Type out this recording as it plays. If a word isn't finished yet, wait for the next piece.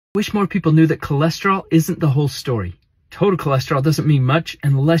Wish more people knew that cholesterol isn't the whole story. Total cholesterol doesn't mean much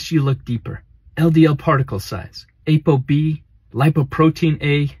unless you look deeper. LDL particle size, ApoB, lipoprotein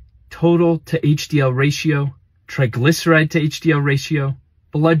A, total to HDL ratio, triglyceride-to-HDL ratio,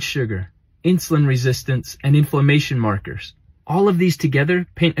 blood sugar, insulin resistance, and inflammation markers. All of these together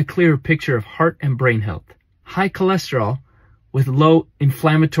paint a clearer picture of heart and brain health. High cholesterol with low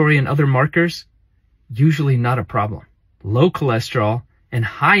inflammatory and other markers, usually not a problem. Low cholesterol and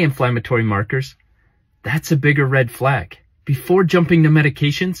high inflammatory markers, that's a bigger red flag. Before jumping to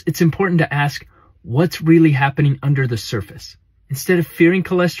medications, it's important to ask what's really happening under the surface. Instead of fearing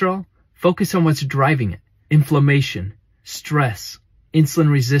cholesterol, focus on what's driving it. Inflammation, stress,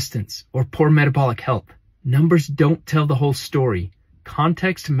 insulin resistance, or poor metabolic health. Numbers don't tell the whole story.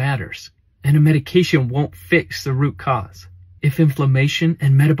 Context matters, and a medication won't fix the root cause. If inflammation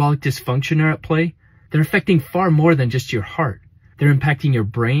and metabolic dysfunction are at play, they're affecting far more than just your heart. They're impacting your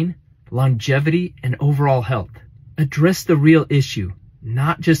brain, longevity, and overall health. Address the real issue,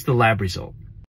 not just the lab result.